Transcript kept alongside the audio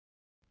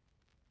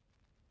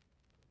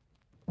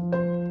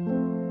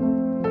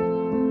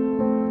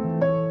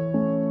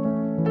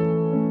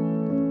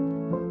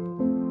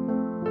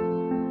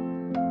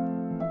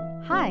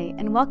Hi,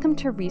 and welcome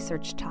to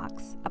Research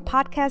Talks, a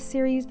podcast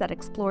series that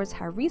explores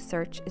how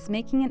research is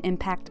making an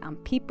impact on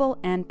people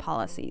and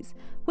policies,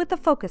 with a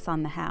focus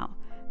on the how.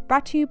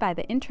 Brought to you by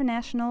the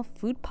International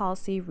Food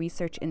Policy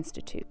Research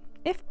Institute,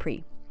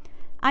 IFPRI.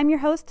 I'm your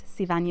host,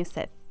 Sivan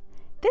Yosef.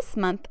 This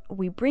month,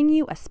 we bring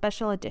you a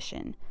special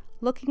edition,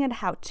 looking at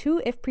how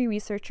two IFPRI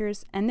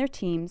researchers and their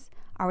teams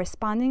are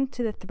responding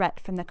to the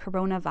threat from the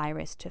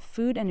coronavirus to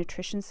food and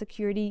nutrition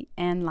security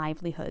and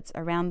livelihoods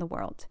around the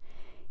world.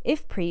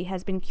 IFPRI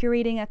has been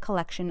curating a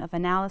collection of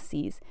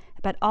analyses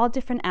about all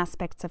different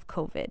aspects of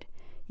COVID.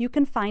 You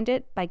can find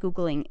it by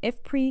Googling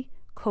IFPRI,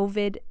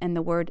 COVID, and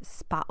the word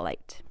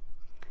spotlight.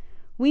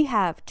 We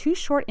have two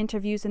short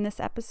interviews in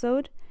this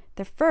episode.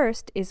 The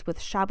first is with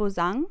Xiaobo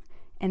Zhang,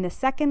 and the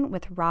second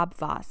with Rob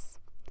Voss.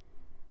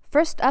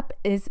 First up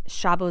is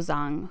Xiaobo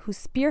Zhang, who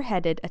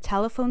spearheaded a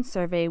telephone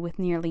survey with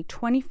nearly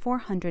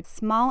 2,400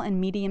 small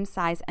and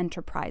medium-sized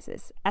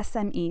enterprises,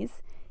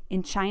 SMEs,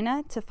 in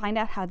China to find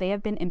out how they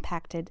have been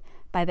impacted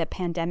by the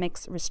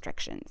pandemic's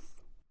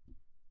restrictions.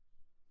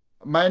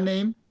 My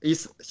name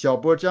is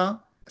Xiaobo Zhang,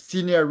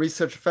 Senior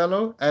Research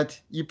Fellow at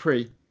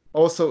IFPRI,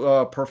 also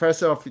a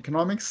Professor of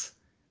Economics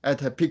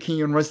at Peking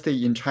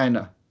University in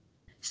China.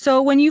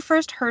 So when you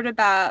first heard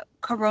about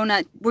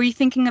Corona, were you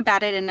thinking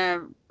about it in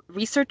a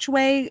research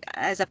way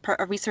as a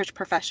research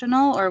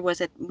professional, or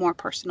was it more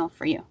personal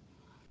for you?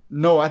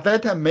 No, at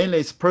that time, mainly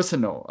it's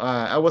personal.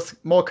 I was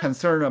more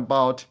concerned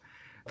about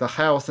the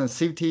health and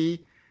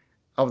safety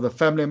of the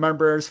family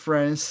members,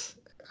 friends,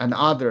 and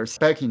others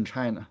back in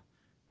China.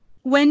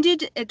 When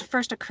did it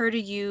first occur to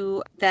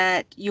you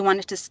that you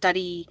wanted to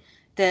study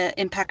the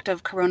impact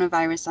of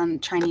coronavirus on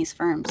Chinese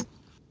firms?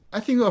 I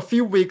think a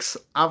few weeks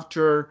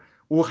after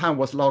Wuhan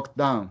was locked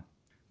down.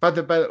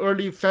 But by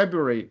early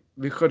February,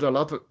 we heard a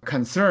lot of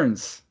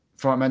concerns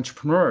from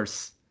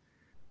entrepreneurs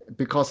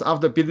because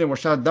after business was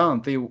shut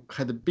down, they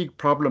had a big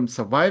problem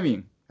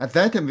surviving. At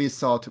that time, we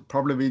thought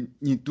probably we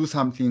need to do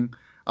something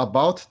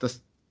about the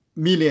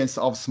millions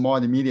of small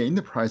and medium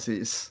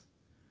enterprises.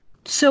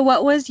 So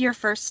what was your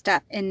first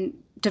step in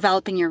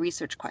developing your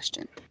research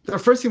question? The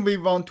first thing we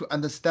want to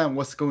understand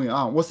what's going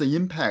on, what's the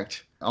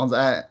impact on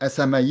the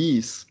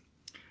SMEs.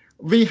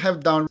 We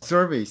have done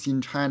surveys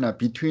in China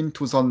between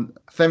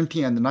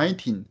 2017 and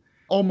 2019,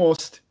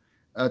 almost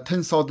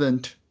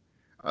 10,000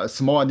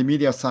 small and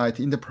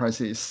medium-sized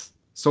enterprises.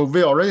 So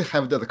we already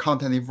have the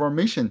contact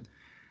information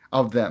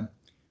of them.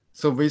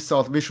 So we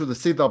thought we should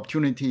see the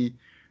opportunity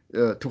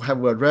to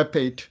have a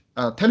rapid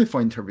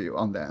telephone interview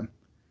on them.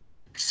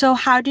 So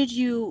how did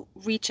you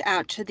reach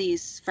out to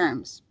these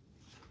firms?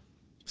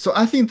 So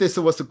I think this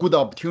was a good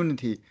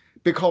opportunity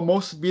because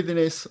most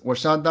business were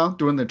shut down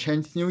during the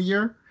Chinese New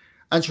Year.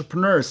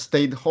 Entrepreneurs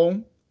stayed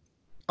home.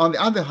 On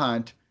the other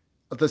hand,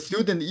 the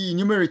student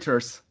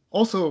enumerators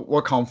also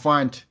were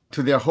confined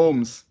to their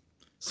homes,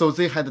 so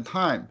they had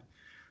time.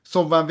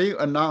 So when we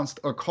announced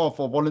a call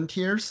for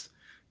volunteers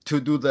to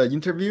do the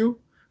interview,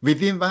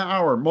 within 1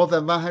 hour, more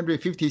than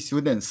 150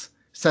 students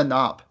signed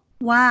up.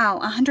 Wow,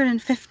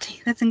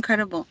 150. That's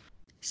incredible.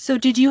 So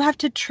did you have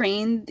to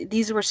train,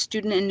 these were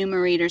student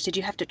enumerators, did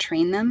you have to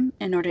train them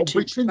in order to...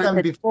 We trained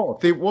them before.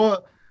 They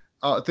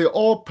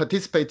all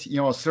participate in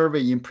our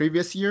survey in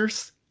previous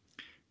years.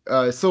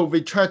 So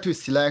we try to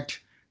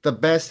select the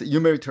best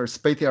enumerators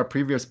based on their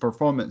previous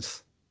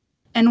performance.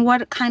 And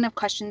what kind of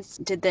questions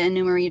did the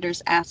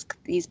enumerators ask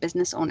these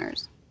business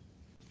owners?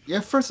 Yeah,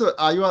 first,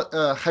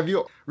 have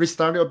you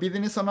restarted your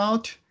business or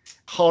not?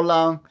 How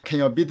long can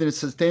your business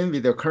sustain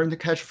with your current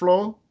cash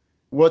flow?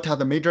 What are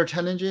the major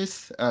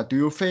challenges do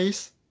you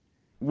face?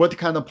 What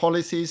kind of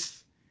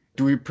policies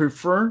do you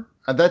prefer?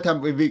 At that time,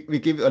 we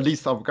give a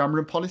list of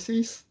government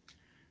policies,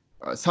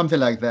 something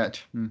like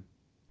that.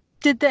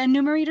 Did the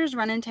enumerators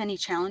run into any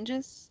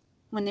challenges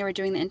when they were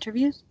doing the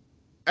interviews?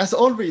 As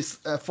always,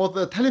 for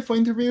the telephone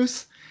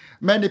interviews,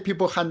 many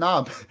people hang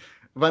up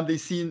when they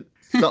see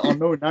the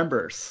unknown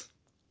numbers.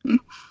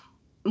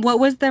 What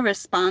was the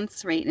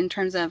response rate in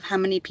terms of how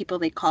many people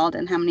they called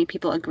and how many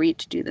people agreed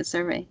to do the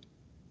survey?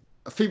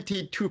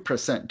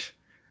 52%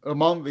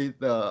 among with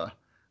the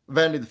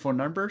valid phone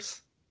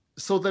numbers.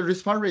 So the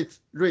response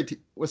rate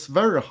was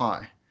very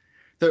high.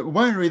 The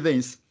one reason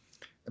is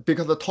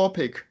because the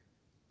topic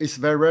is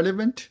very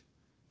relevant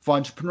for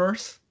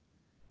entrepreneurs.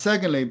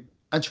 Secondly,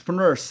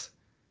 entrepreneurs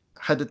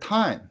had the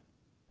time.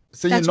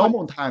 So in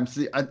normal times,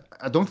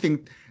 I don't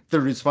think the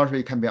response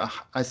rate can be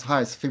as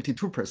high as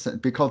 52%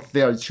 because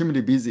they are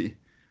extremely busy.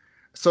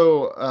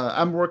 So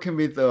I'm working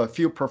with a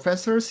few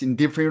professors in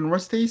different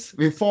universities.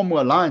 We form an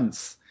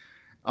alliance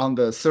on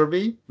the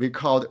survey. We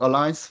call it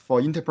Alliance for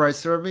Enterprise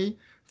Survey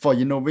for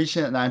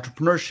Innovation and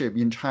Entrepreneurship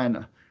in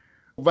China.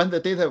 When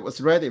the data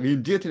was ready, we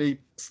immediately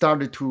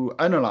started to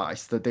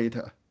analyze the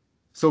data.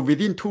 So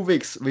within 2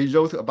 weeks, we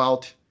wrote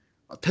about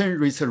 10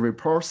 research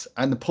reports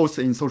and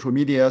posted in social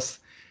medias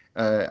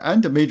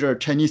and the major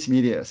Chinese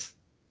medias,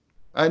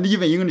 and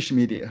even English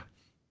media.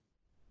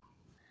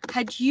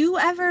 Had you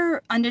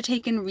ever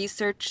undertaken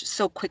research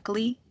so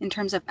quickly in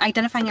terms of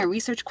identifying a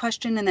research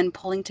question and then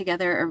pulling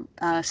together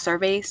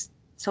surveys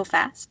so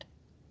fast?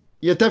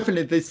 Yeah,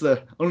 definitely this is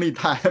the only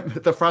time,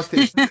 the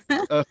fastest.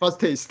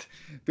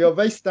 Because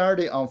we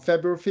started on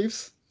February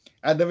 5th,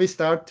 and then we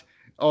start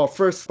our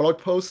first blog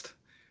post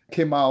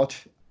came out,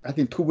 I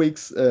think 2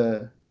 weeks.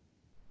 The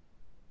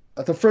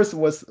first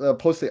was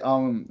posted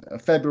on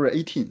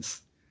February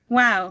 18th.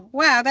 Wow,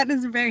 that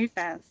is very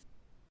fast.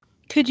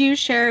 Could you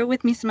share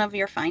with me some of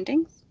your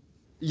findings?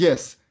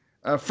 Yes.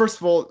 First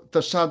of all,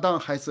 the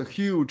shutdown has a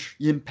huge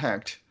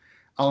impact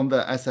on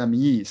the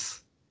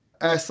SMEs.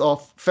 As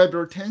of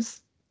February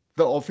 10th,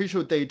 the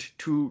official date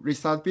to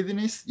restart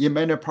business in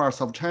many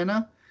parts of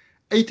China,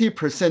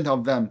 80%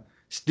 of them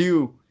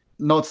still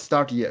not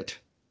start yet.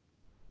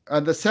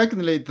 And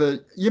secondly,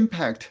 the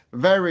impact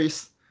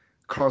varies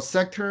across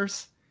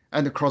sectors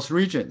and across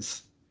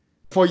regions.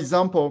 For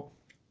example,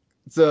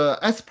 the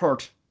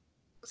export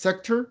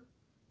sector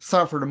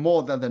suffered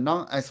more than the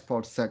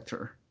non-export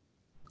sector.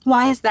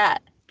 Why is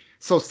that?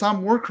 So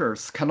some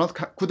workers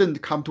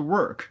couldn't come to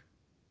work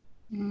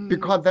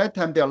because at that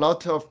time there are a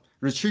lot of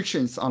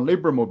restrictions on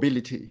labor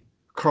mobility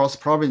across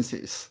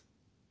provinces.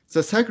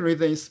 The second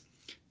reason is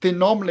they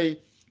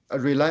normally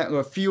rely on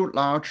a few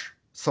large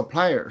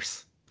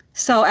suppliers.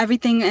 So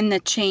everything in the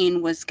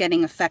chain was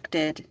getting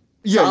affected.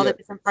 So all the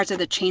different parts of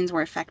the chains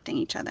were affecting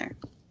each other.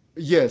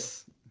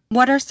 Yes.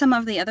 What are some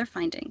of the other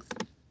findings?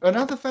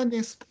 Another finding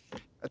is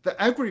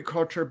the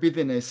agriculture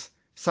business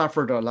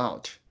suffered a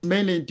lot,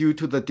 mainly due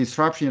to the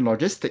disruption in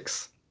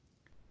logistics.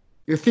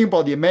 You think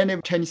about the many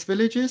Chinese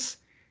villages,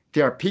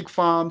 there are pig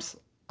farms,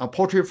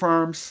 poultry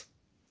farms,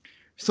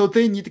 so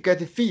they need to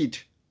get feed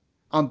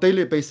on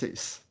daily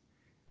basis.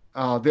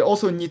 They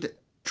also need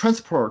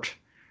transport,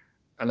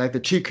 like the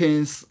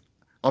chickens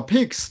or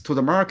pigs, to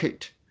the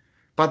market.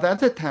 But at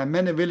that time,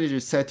 many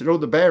villages set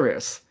road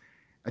barriers,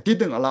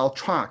 didn't allow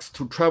trucks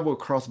to travel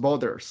across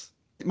borders.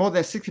 More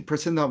than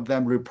 60% of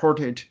them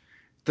reported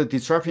the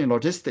disruption in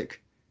logistics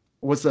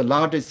was the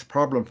largest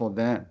problem for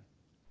them,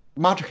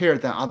 much higher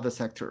than other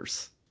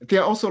sectors.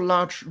 There are also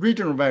large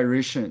regional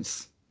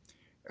variations.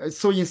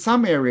 So in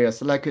some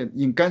areas, like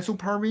in Gansu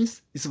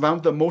province, it's one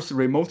of the most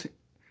remote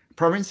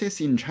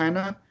provinces in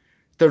China,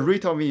 the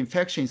rate of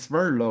infection is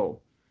very low,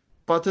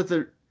 but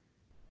the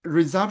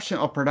resumption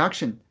of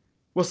production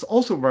was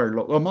also very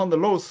low, among the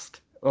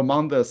lowest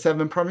among the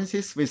 7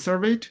 provinces we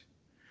surveyed.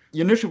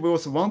 Initially, we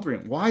was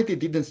wondering why they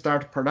didn't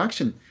start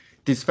production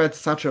despite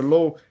such a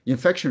low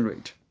infection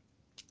rate.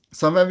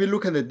 So when we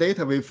look at the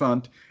data, we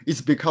found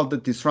it's because of the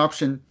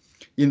disruption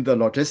in the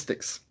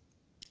logistics.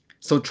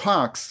 So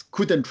trucks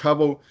couldn't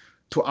travel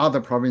to other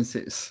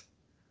provinces.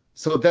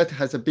 So that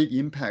has a big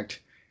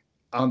impact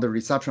on the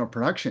resumption of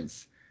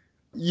productions,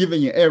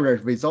 even in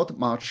areas without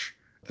much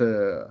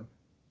the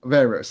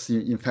virus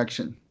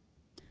infection.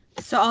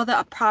 So all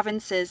the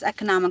provinces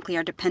economically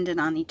are dependent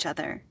on each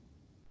other.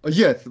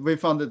 Yes, we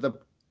found that the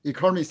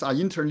economies are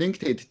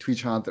interlinked to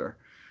each other.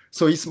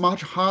 So it's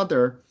much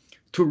harder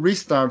to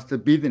restart the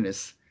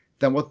business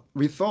than what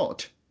we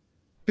thought,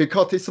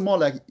 because it's more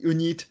like you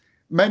need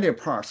many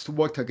parts to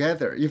work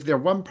together. If there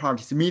one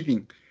part is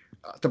missing,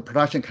 the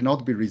production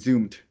cannot be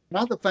resumed.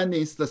 Another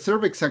finding is the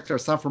service sector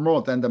suffer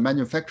more than the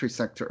manufacturing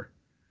sector.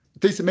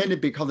 This is mainly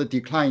because of the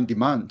decline in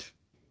demand.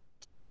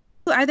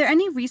 Are there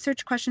any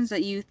research questions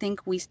that you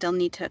think we still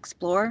need to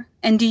explore?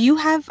 And do you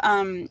have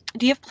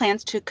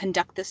plans to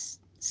conduct this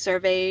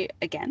survey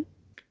again?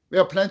 We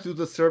are planning to do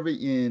the survey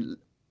in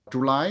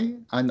July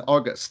and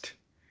August.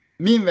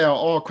 Meanwhile,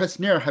 our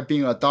questionnaire have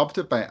been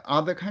adopted by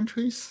other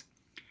countries.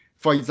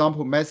 For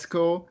example,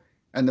 Mexico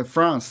and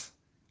France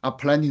are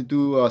planning to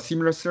do a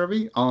similar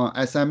survey on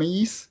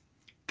SMEs.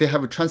 They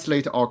have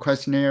translated our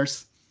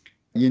questionnaires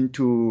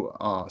into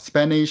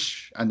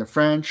Spanish and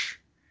French.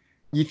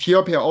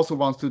 Ethiopia also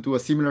wants to do a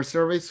similar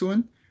survey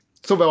soon.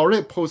 So we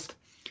already post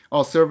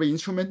our survey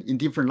instrument in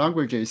different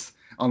languages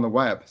on the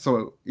web,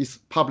 so it's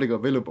publicly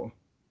available.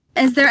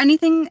 Is there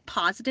anything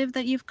positive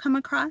that you've come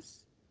across?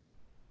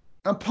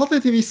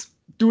 Positive is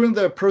during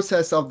the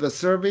process of the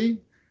survey,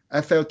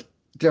 I felt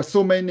there are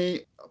so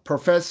many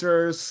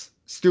professors,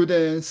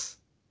 students,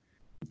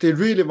 they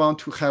really want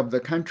to help the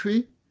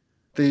country.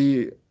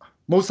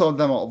 Most of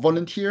them are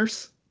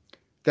volunteers.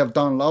 They have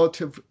done a lot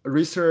of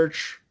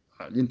research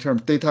in terms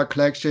of data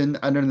collection,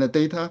 analyzing the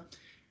data.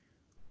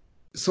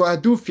 So I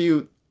do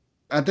feel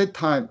at that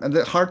time, at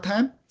the hard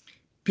time,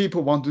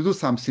 people want to do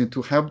something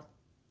to help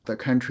the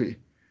country.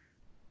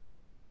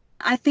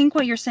 I think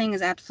what you're saying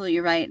is absolutely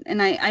right.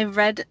 And I've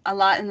read a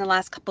lot in the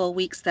last couple of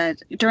weeks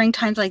that during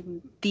times like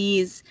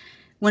these,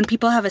 when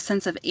people have a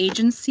sense of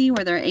agency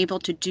where they're able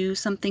to do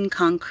something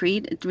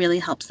concrete, it really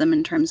helps them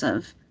in terms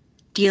of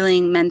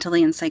dealing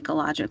mentally and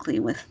psychologically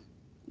with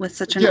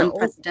such an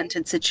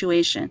unprecedented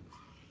situation.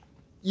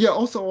 Yeah,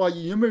 also our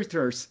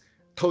enumerators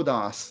told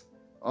us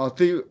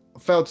they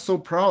felt so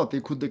proud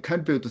they could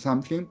contribute to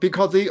something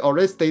because they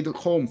already stayed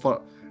home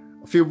for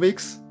a few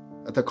weeks,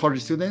 the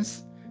college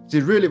students. They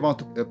really want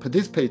to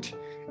participate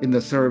in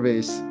the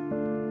surveys.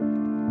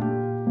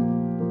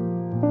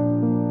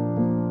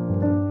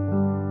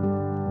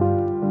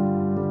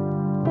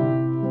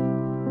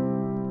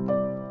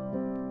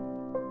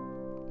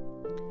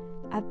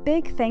 A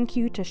big thank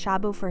you to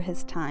Xiaobo for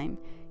his time.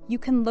 You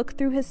can look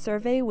through his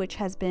survey, which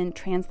has been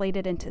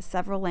translated into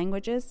several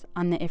languages,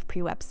 on the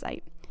IFPRI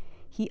website.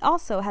 He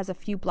also has a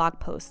few blog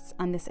posts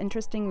on this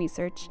interesting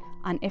research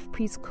on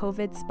IFPRI's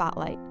COVID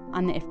Spotlight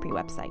on the IFPRI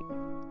website.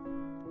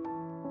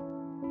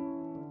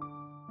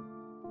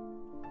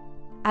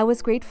 I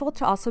was grateful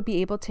to also be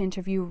able to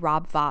interview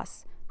Rob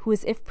Voss, who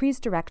is IFPRI's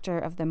director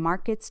of the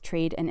Markets,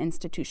 Trade, and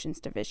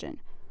Institutions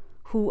Division,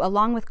 who,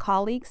 along with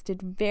colleagues,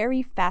 did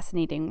very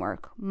fascinating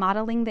work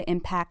modeling the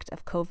impact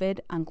of COVID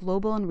on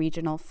global and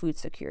regional food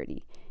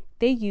security.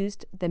 They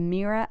used the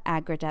MIRA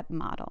AgriDep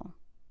model.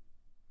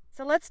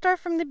 So let's start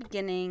from the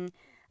beginning.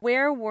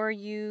 Where were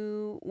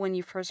you when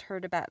you first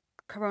heard about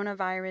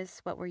coronavirus?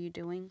 What were you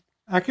doing?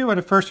 Actually, when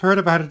I first heard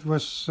about it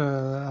was,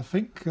 I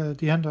think,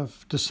 the end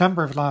of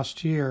December of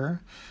last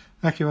year.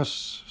 Actually, I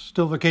was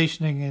still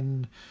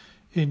vacationing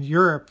in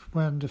Europe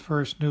when the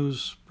first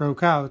news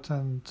broke out.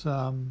 And,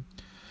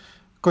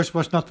 of course, it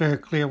was not very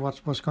clear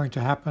what was going to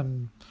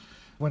happen.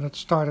 When it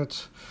started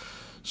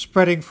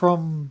spreading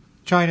from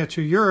China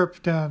to Europe,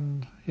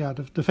 then,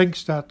 the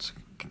things that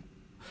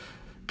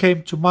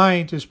came to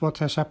mind is what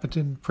has happened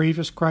in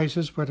previous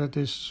crises, whether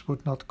this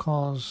would not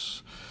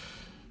cause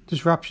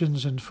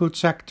disruptions in food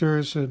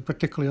sectors, and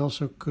particularly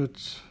also could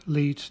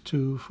lead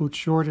to food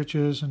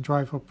shortages and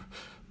drive up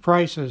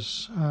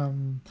prices.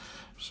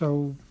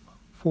 So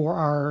for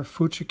our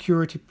food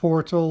security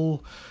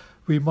portal,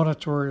 we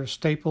monitor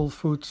staple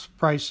food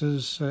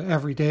prices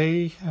every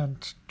day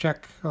and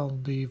check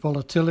on the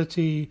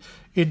volatility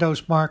in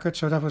those markets.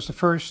 So that was the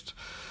first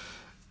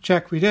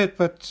check we did,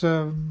 but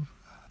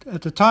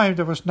at the time,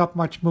 there was not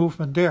much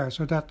movement there,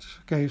 so that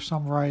gave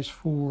some rise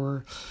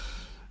for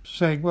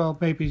saying, well,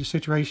 maybe the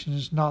situation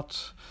is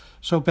not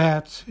so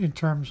bad in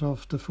terms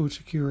of the food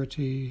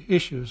security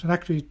issues. And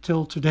actually,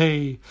 till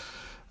today,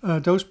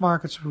 those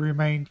markets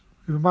remain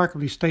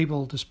remarkably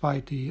stable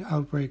despite the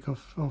outbreak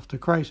of the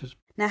crisis.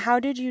 Now,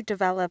 how did you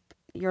develop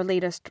your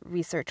latest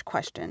research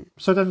question?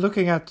 So then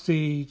looking at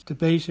the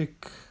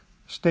basic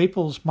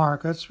staples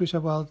markets, we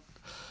said, well,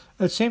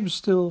 it seems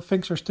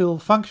things are still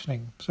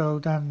functioning. So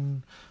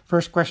then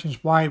first question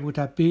is, why would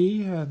that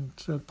be? And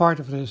part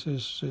of this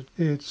is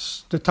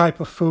it's the type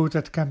of food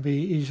that can be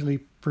easily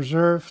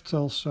preserved,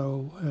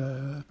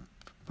 also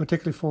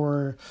particularly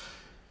for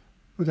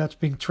that's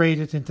being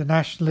traded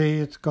internationally.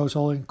 It goes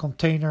all in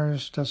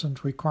containers,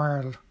 doesn't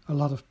require a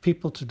lot of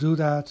people to do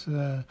that,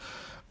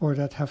 or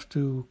that have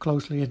to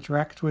closely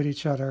interact with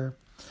each other.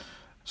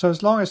 So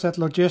as long as that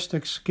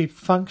logistics keep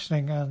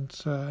functioning and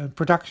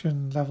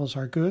production levels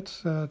are good,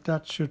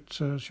 that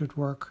should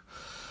work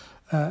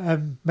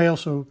and may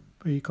also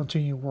be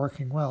continue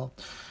working well.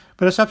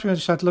 But as subsequently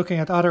start looking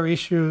at other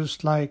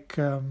issues like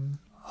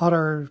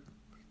other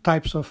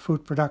types of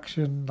food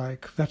production,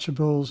 like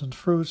vegetables and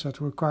fruits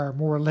that require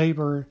more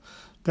labor,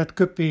 that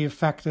could be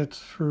affected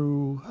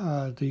through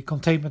the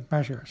containment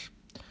measures.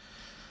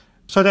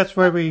 So that's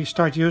where we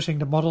start using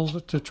the model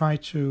to try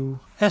to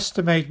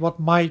estimate what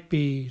might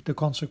be the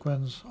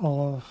consequence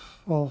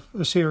of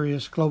a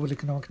serious global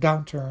economic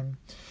downturn,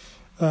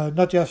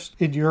 not just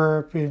in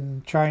Europe,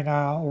 in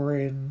China, or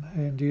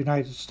in the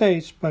United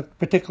States, but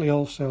particularly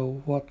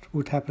also what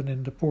would happen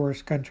in the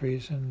poorest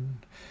countries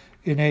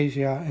in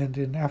Asia and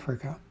in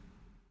Africa.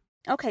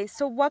 Okay,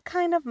 so what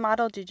kind of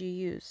model did you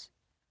use?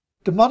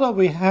 The model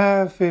we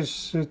have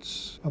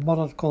it's a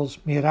model called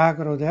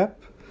MIRA-AgriDep.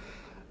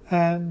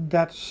 And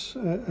that's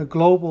a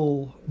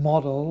global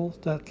model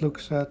that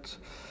looks at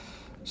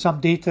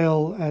some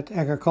detail at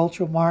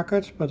agricultural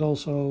markets, but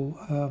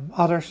also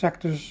other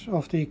sectors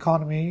of the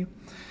economy.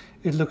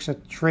 It looks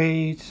at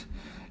trade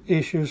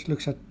issues,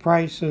 looks at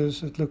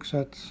prices, it looks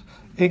at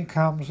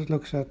incomes, it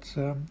looks at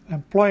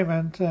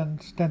employment, and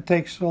then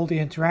takes all the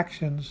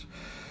interactions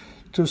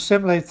to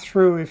simulate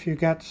through if you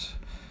get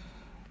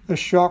a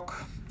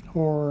shock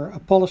or a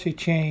policy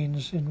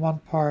change in one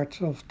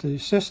part of the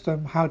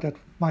system, how that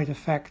might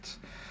affect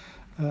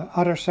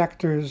other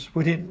sectors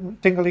within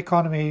a single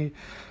economy,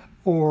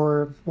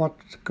 or what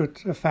could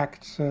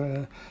affect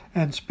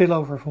and spill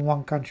over from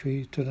one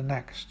country to the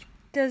next.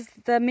 Does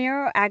the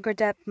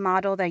MIRA-AgriDep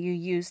model that you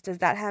use, does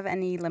that have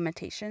any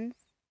limitations?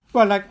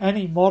 Well, like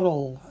any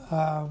model,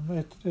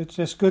 it's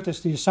as good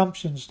as the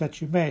assumptions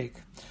that you make.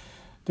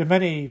 There are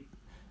many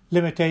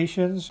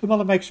limitations. The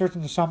model makes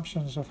certain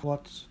assumptions of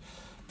what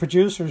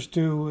producers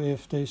do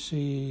if they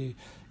see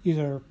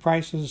either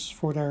prices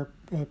for their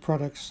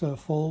products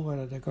fall,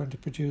 whether they're going to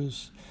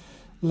produce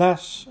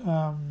less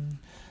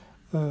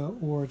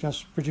or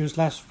just produce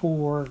less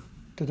for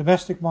the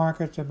domestic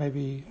market and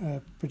maybe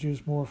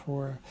produce more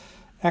for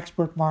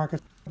export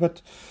market.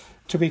 But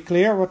to be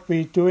clear, what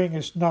we're doing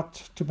is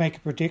not to make a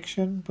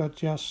prediction, but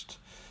just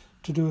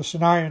to do a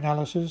scenario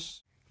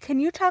analysis. Can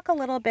you talk a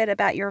little bit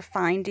about your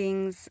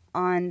findings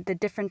on the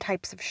different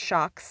types of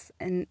shocks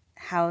and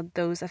how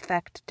those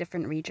affect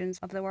different regions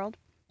of the world?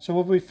 So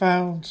what we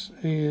found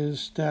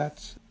is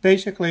that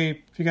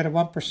basically if you get a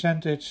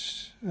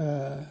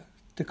 1%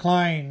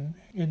 decline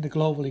in the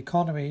global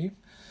economy,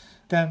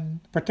 then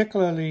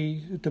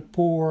particularly the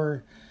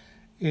poor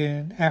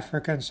in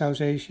Africa and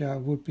South Asia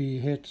would be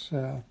hit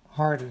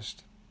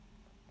hardest.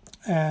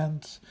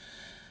 And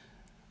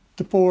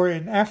the poor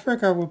in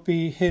Africa would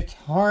be hit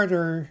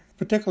harder,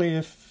 particularly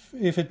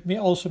if it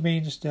also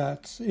means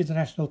that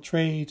international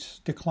trade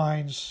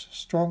declines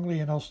strongly,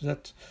 and also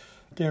that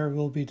there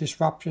will be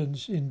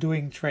disruptions in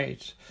doing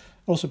trade,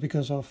 also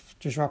because of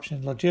disruption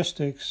in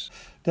logistics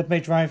that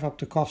may drive up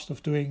the cost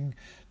of doing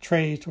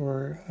trade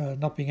or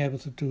not being able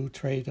to do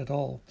trade at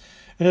all.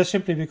 And that's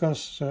simply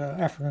because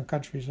African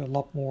countries are a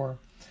lot more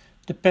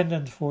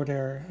dependent for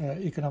their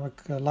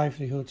economic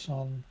livelihoods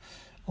on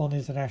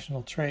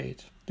international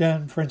trade.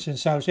 Then, for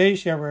instance, South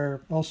Asia,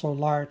 where also a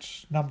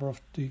large number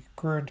of the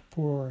current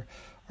poor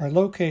are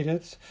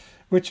located,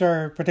 which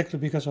are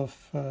particularly because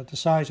of the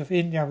size of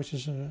India, which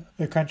is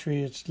a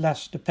country that's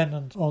less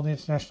dependent on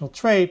international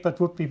trade, but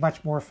would be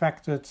much more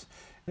affected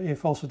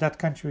if also that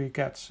country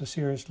gets a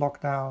serious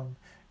lockdown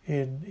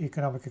in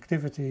economic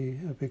activity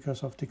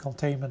because of the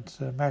containment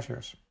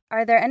measures.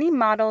 Are there any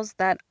models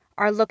that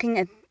are looking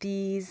at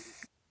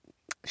these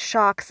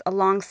shocks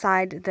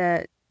alongside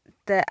the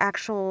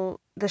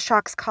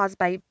shocks caused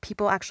by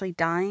people actually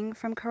dying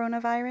from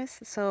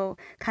coronavirus? So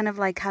kind of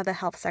like how the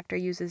health sector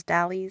uses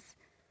DALYs?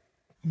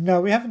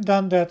 No, we haven't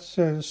done that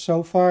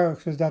so far,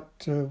 because that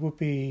would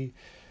be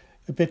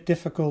a bit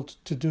difficult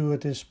to do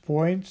at this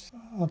point.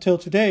 Until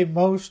today,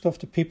 most of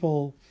the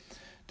people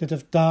that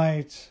have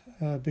died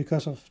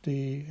because of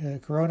the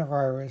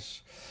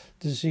coronavirus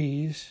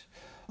disease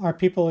are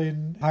people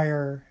in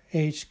higher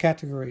age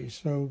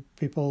categories, so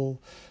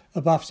people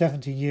above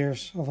 70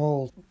 years of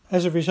old.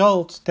 As a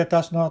result, that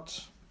does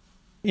not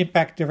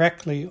impact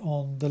directly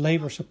on the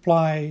labor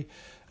supply.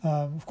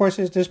 Of course,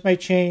 this may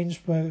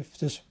change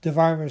if the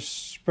virus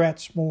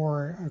spreads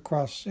more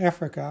across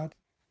Africa.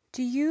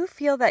 Do you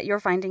feel that your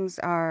findings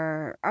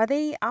are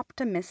they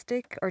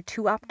optimistic or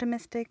too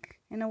optimistic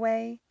in a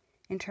way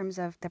in terms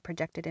of the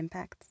projected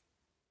impacts?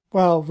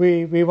 Well,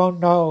 we won't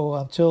know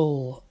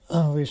until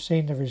we've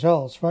seen the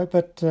results, right?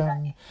 But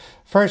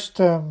first,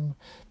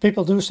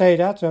 people do say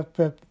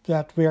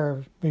that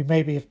we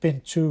maybe have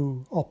been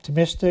too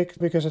optimistic,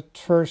 because at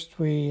first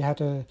we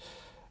had a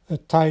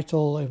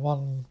title in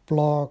one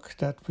blog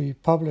that we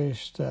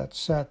published that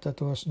said that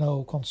there was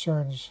no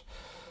concerns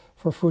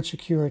for food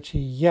security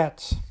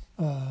yet.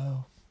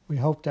 We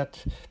hoped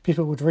that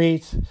people would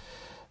read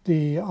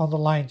the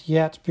underlined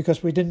yet,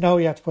 because we didn't know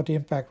yet what the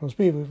impact was.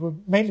 We were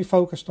mainly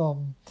focused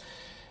on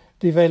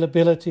the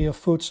availability of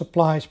food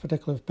supplies,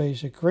 particularly of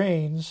basic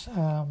grains,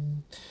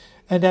 and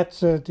that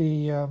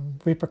the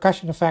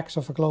repercussion effects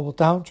of a global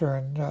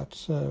downturn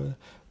that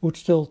would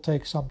still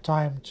take some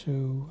time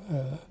to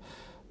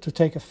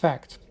take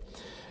effect.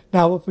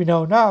 Now, what we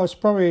know now is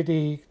probably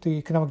the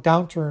economic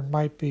downturn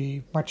might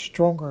be much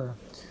stronger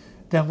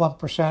than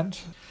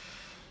 1%.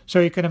 So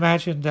you can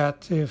imagine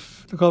that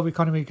if the global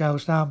economy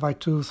goes down by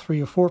 2,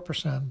 3, or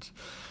 4%,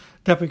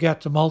 that we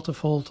get the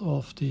multifold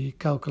of the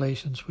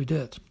calculations we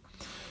did.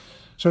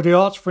 So the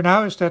odds for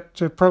now is that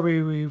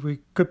probably we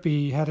could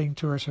be heading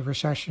towards a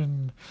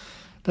recession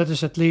that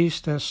is at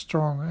least as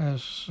strong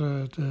as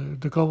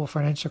the global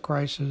financial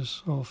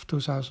crisis of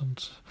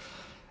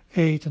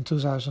 2008 and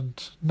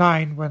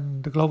 2009,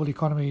 when the global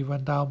economy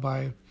went down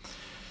by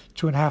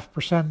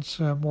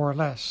 2.5%, more or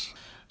less.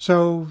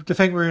 So the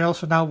thing we're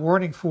also now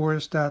warning for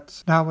is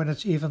that now, when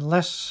it's even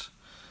less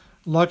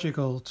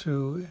logical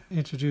to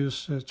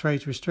introduce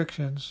trade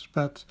restrictions,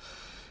 but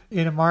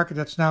in a market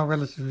that's now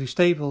relatively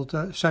stable,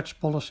 such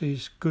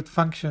policies could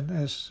function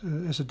as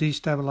a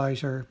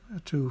destabilizer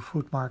to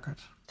food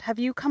markets. Have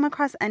you come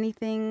across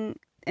anything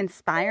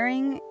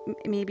inspiring,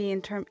 maybe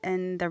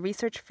in the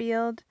research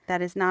field,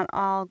 that is not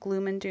all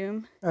gloom and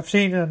doom? I've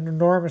seen an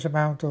enormous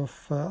amount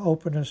of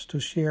openness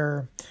to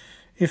share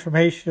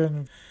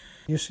information.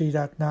 You see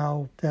that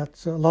now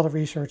that a lot of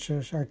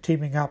researchers are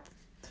teaming up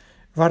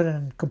rather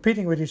than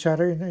competing with each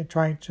other in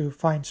trying to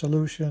find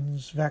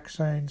solutions,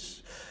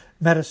 vaccines,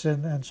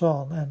 medicine, and so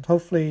on. And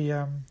hopefully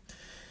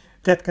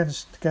that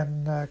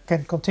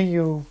can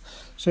continue,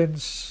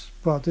 since,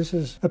 well, this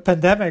is a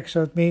pandemic,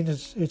 so it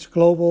means it's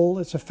global,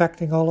 it's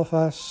affecting all of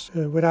us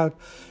without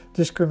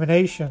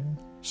discrimination.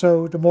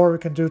 So the more we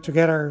can do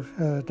together,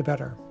 the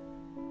better.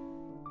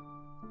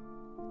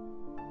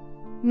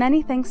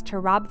 Many thanks to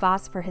Rob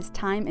Voss for his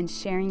time in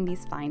sharing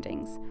these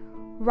findings.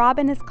 Rob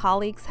and his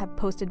colleagues have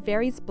posted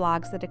various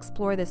blogs that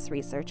explore this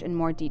research in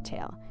more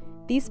detail.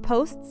 These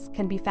posts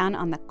can be found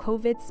on the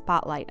COVID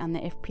Spotlight on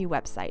the IFPRI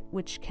website,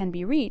 which can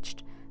be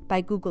reached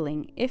by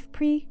Googling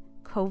IFPRI,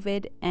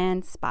 COVID,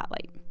 and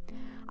Spotlight.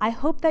 I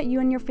hope that you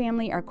and your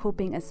family are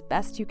coping as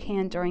best you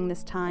can during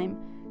this time.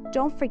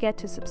 Don't forget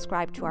to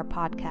subscribe to our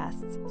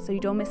podcasts so you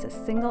don't miss a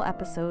single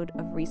episode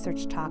of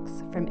Research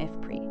Talks from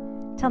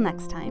IFPRI. Till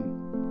next time.